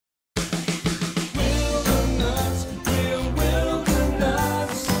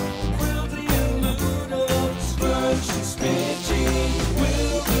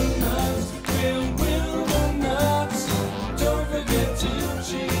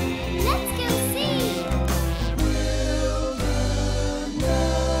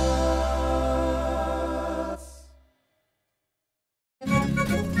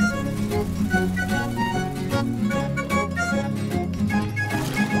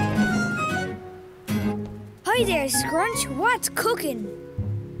Hi there, Scrunch. What's cooking?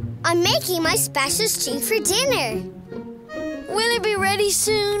 I'm making my special stew for dinner. Will it be ready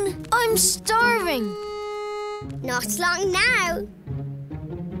soon? I'm starving. Not long now.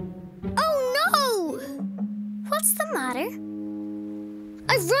 Oh no! What's the matter?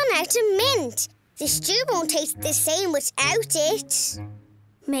 I've run out of mint. The stew won't taste the same without it.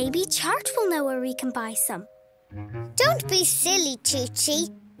 Maybe Chart will know where we can buy some. Don't be silly, Tucci.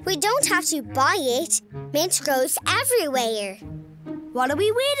 We don't have to buy it. Mint grows everywhere. What are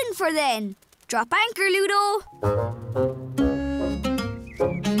we waiting for then? Drop anchor, Ludo.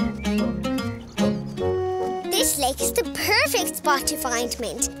 This lake is the perfect spot to find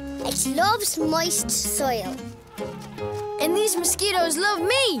mint. It loves moist soil. And these mosquitoes love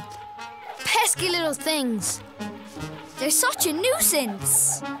me. Pesky little things. They're such a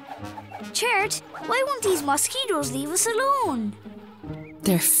nuisance. Chert, why won't these mosquitoes leave us alone?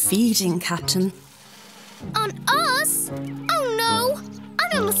 They're feeding, Captain. On us? Oh no!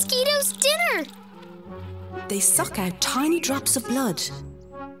 On a mosquito's dinner! They suck out tiny drops of blood.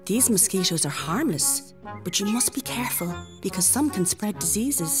 These mosquitoes are harmless, but you must be careful because some can spread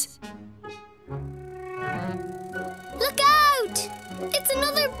diseases. Look out! It's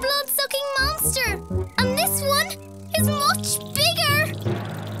another blood-sucking monster! And this one is much bigger!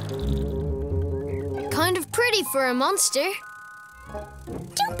 Kind of pretty for a monster.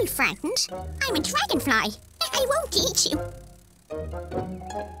 Don't be frightened. I'm a dragonfly. I won't eat you.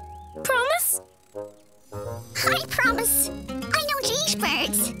 Promise? I promise. I don't eat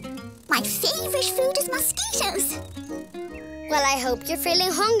birds. My favourite food is mosquitoes. Well, I hope you're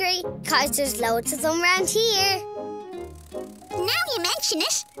feeling hungry, because there's loads of them around here. Now you mention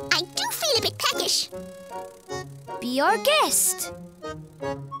it, I do feel a bit peckish. Be our guest.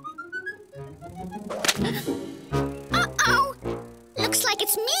 Uh-oh. Looks like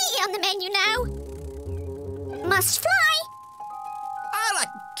it's me on the menu now. Must fly. I like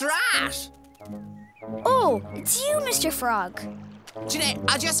trash. Oh, it's you, Mr. Frog. Do you know,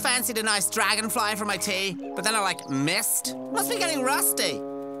 I just fancied a nice dragonfly for my tea, but then I, missed. Must be getting rusty.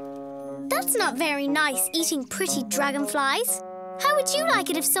 That's not very nice, eating pretty dragonflies. How would you like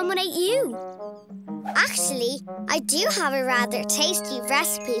it if someone ate you? Actually, I do have a rather tasty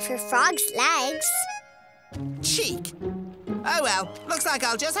recipe for frog's legs. Cheek. Oh well, looks like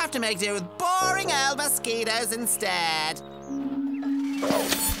I'll just have to make do with boring old mosquitoes instead.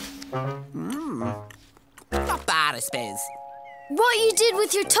 Not bad, I suppose. What you did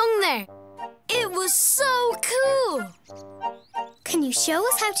with your tongue there. It was so cool. Can you show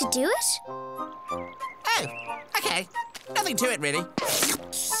us how to do it? Oh, okay. Nothing to it, really.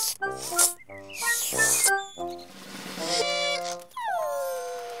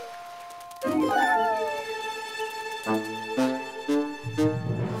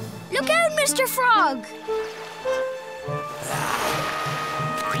 Look out, Mr. Frog.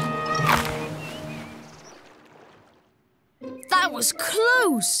 That was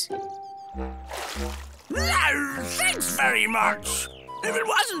close. No, thanks very much. If it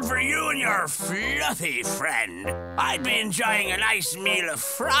wasn't for you and your fluffy friend, I'd be enjoying a nice meal of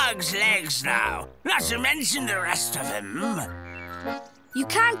frog's legs now, not to mention the rest of him. You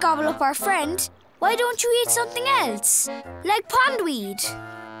can't gobble up our friend. Why don't you eat something else? Like pondweed.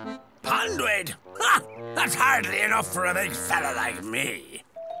 Pondweed? Ha! That's hardly enough for a big fella like me.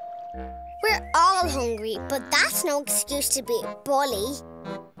 We're all hungry, but that's no excuse to be a bully.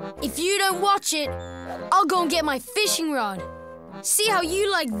 If you don't watch it, I'll go and get my fishing rod. See how you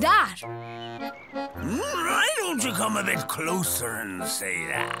like that. Why don't you come a bit closer and say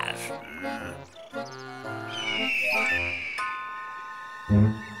that?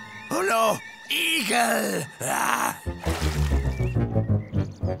 Oh no! Eagle! Ah.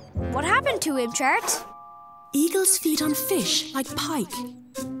 What happened to him, Chart? Eagles feed on fish like pike.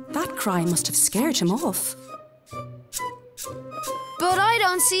 That cry must have scared him off. But I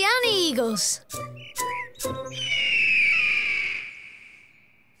don't see any eagles.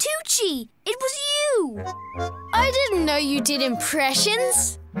 Tucci, it was you. I didn't know you did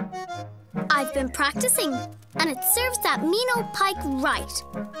impressions. I've been practicing, and it serves that mean old pike right.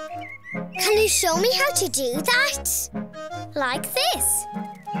 Can you show me how to do that? Like this.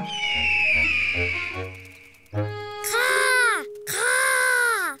 Caw!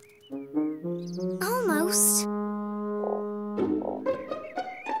 Caw! Almost.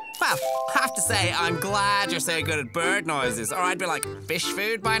 Well, I have to say, I'm glad you're so good at bird noises, or I'd be like fish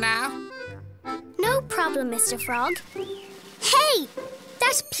food by now. No problem, Mr. Frog. Hey!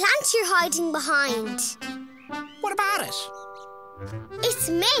 That plant you're hiding behind. What about it? It's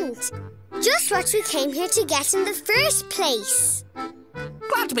mint. Just what we came here to get in the first place.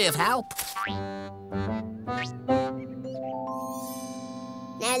 Glad to be of help.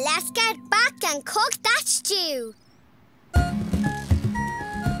 Now let's get back and cook that stew.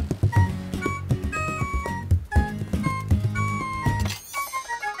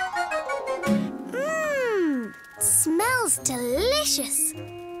 Smells delicious.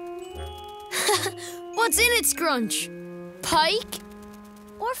 What's in it, Scrunch? Pike?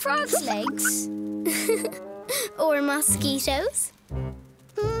 Or frog's legs. Or mosquitoes.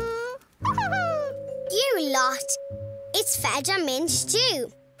 You lot. It's veg and mint stew,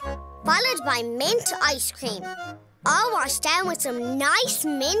 followed by mint ice cream, all washed down with some nice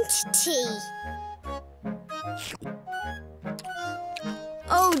mint tea.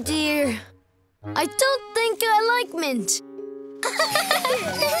 Oh dear. I don't think I like mint.